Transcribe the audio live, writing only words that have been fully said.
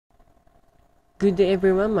Good day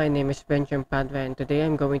everyone, my name is Benjamin Padua and today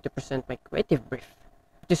I'm going to present my creative brief.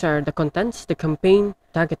 These are the contents, the campaign,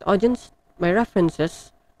 target audience, my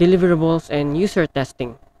references, deliverables, and user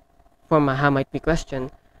testing. For my how might we question,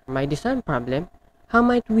 my design problem, how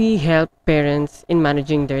might we help parents in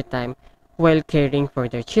managing their time while caring for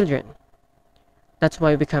their children. That's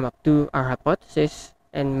why we come up to our hypothesis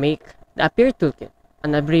and make the Appear Toolkit,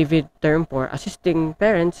 an abbreviated term for assisting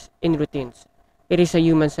parents in routines. It is a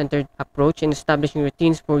human-centered approach in establishing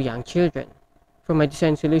routines for young children. For my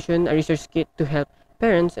design solution, a research kit to help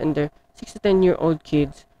parents and their 6 to 10-year-old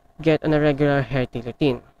kids get on a regular healthy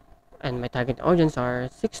routine. And my target audience are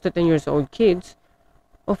 6 to 10 years old kids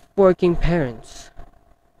of working parents.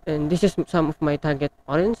 And this is some of my target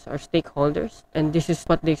audience or stakeholders. And this is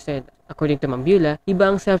what they said. According to Ma'am Beulah,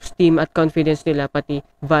 iba ang self-esteem at confidence nila pati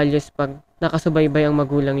values pag nakasubaybay ang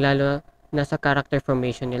magulang lalo na sa character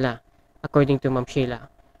formation nila. According to Ma'am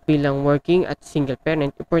Sheila, bilang working at single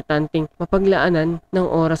parent, importanteng mapaglaanan ng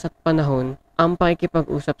oras at panahon ang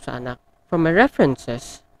pakikipag-usap sa anak. From my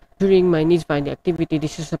references, during my needs finding activity,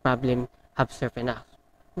 this is a problem have served enough.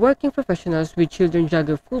 Working professionals with children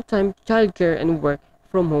juggle full-time childcare and work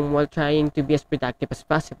from home while trying to be as productive as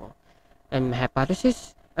possible. And my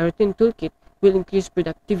hypothesis, a routine toolkit will increase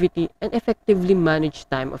productivity and effectively manage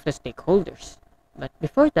time of the stakeholders. But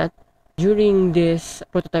before that, during this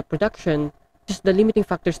prototype production, just the limiting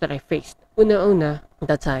factors that I faced. Una-una, at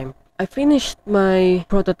that time, I finished my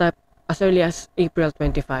prototype as early as April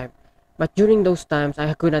 25. But during those times,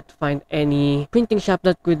 I could not find any printing shop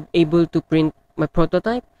that could able to print my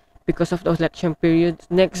prototype because of the election period.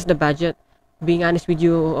 Next, the budget. Being honest with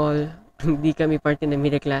you all, hindi kami part in the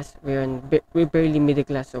middle class. We're barely middle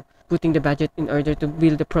class. So putting the budget in order to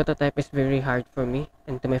build the prototype is very hard for me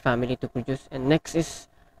and to my family to produce. And next is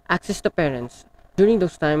access to parents. During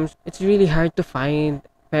those times, it's really hard to find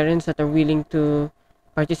parents that are willing to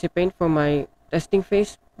participate for my testing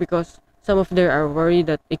phase because some of them are worried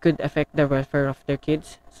that it could affect the welfare of their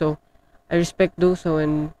kids. So I respect those, so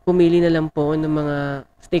and pumili na lang po ng mga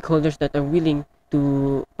stakeholders that are willing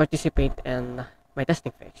to participate in my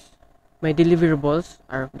testing phase. My deliverables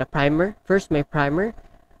are the primer. First, my primer.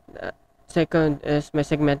 Second is my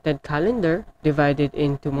segmented calendar divided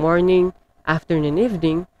into morning, afternoon,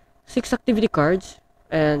 evening, 6 activity cards,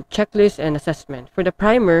 and checklist and assessment. For the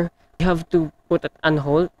primer, we have to put it on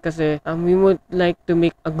hold kasi we would like to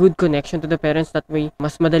make a good connection to the parents, that way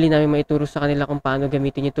mas madali namin maituro sa kanila kung paano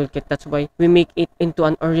gamitin yung toolkit. That's why we make it into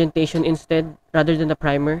an orientation instead rather than the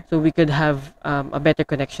primer, so we could have a better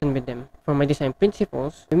connection with them. For my design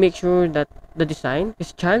principles, we make sure that the design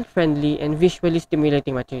is child-friendly and visually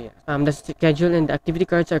stimulating materials. The schedule and the activity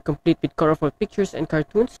cards are complete with colorful pictures and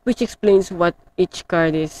cartoons, which explains what each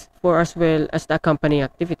card is for as well as the accompanying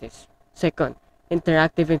activities. Second,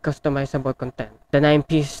 interactive and customizable content. The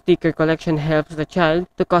 9-piece sticker collection helps the child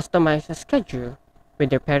to customize a schedule with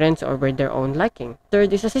their parents or with their own liking.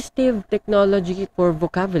 Third is assistive technology for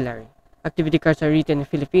vocabulary. Activity cards are written in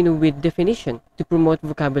Filipino with definition to promote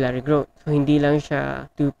vocabulary growth. So hindi lang siya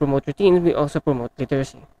to promote routines, we also promote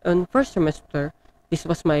literacy. On first semester, this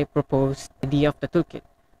was my proposed idea of the toolkit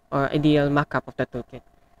or ideal mock-up of the toolkit.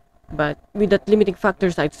 But with that limiting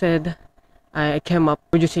factors I said, I came up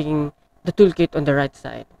producing the toolkit on the right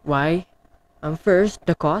side. Why? First,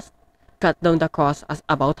 the cost. Cut down the cost as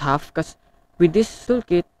about half because with this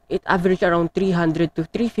toolkit, it averaged around 300 to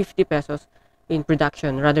 350 pesos in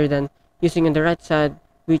production rather than using on the right side,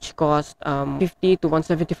 which cost 50 to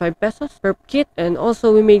 175 pesos per kit. And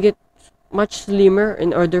also, we made it much slimmer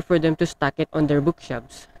in order for them to stack it on their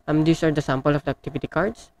bookshelves. These are the sample of the activity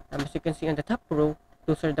cards. As you can see on the top row,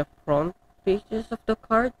 those are the front pages of the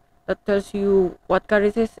card that tells you what card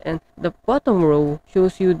it is, and the bottom row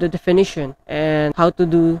shows you the definition and how to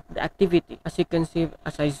do the activity. As you can see,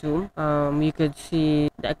 as I zoom, you could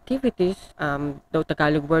see the activities, the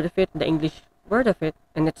Tagalog word of it, the English word of it,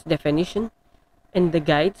 and its definition, and the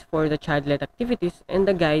guides for the child-led activities, and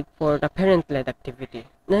the guide for the parent-led activity.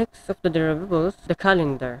 Next of the deliverables, the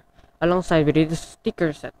calendar. Alongside with it, the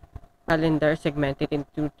sticker set. Calendar segmented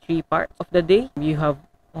into 3 parts of the day. You have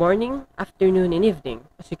morning, afternoon, and evening.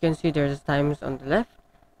 As you can see, there's times on the left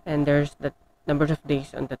and there's the number of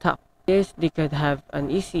days on the top. This, they could have an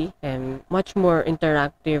easy and much more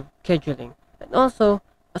interactive scheduling. And also,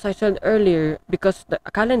 as I said earlier, because the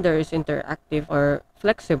calendar is interactive or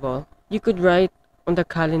flexible, you could write on the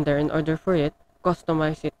calendar in order for it,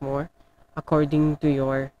 customize it more according to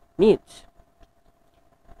your needs.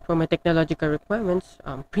 For my technological requirements,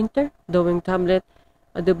 printer, drawing tablet,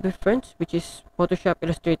 Adobe French, which is Photoshop,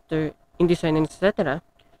 Illustrator, InDesign, etc.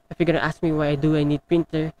 If you're gonna ask me why do I need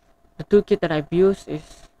printer, the toolkit that I've used is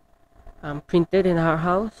printed in our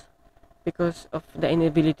house because of the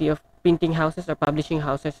inability of printing houses or publishing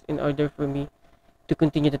houses. In order for me to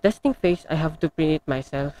continue the testing phase, I have to print it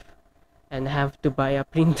myself and have to buy a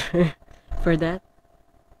printer for that.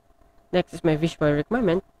 Next is my visual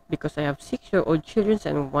requirement. Because I have 6-year-old children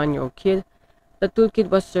and 1-year-old kid, the toolkit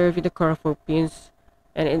was served with the colorful pins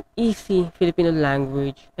and an easy Filipino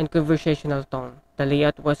language and conversational tone. The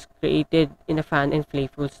layout was created in a fun and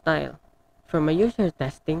playful style. For my user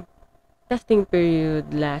testing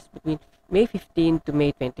period lasts between May 15 to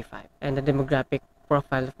May 25, and the demographic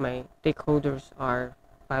profile of my stakeholders are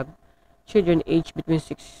 5 children aged between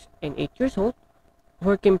 6 and 8 years old,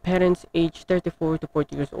 working parents aged 34 to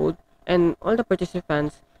 40 years old, and all the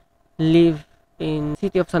participants live in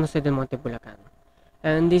city of San Jose del Monte, Bulacan.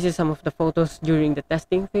 And this is some of the photos during the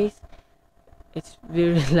testing phase. It's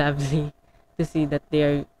very lovely to see that they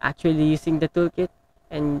are actually using the toolkit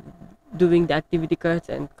and doing the activity cards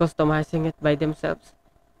and customizing it by themselves.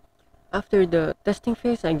 After the testing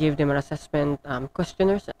phase, I gave them an assessment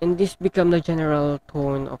questionnaires, and this became the general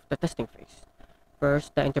tone of the testing phase.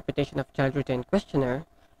 First, the interpretation of child written questionnaire.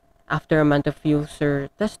 After a month of user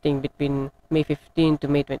testing between May 15 to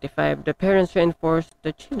May 25, the parents reinforced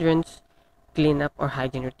the children's cleanup or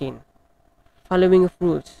hygiene routine. Following of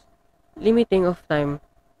rules, limiting of time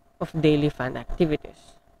of daily fun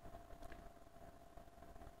activities.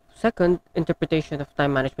 Second, interpretation of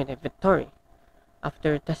time management inventory.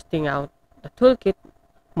 After testing out the toolkit,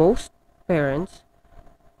 most parents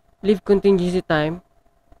leave contingency time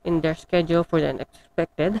in their schedule for the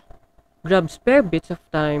unexpected, grab spare bits of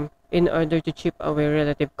time in order to chip away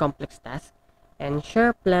relative complex tasks, and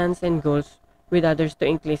share plans and goals with others to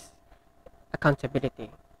increase accountability.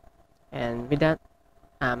 And with that,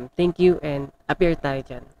 thank you and appear tayo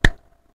dyan.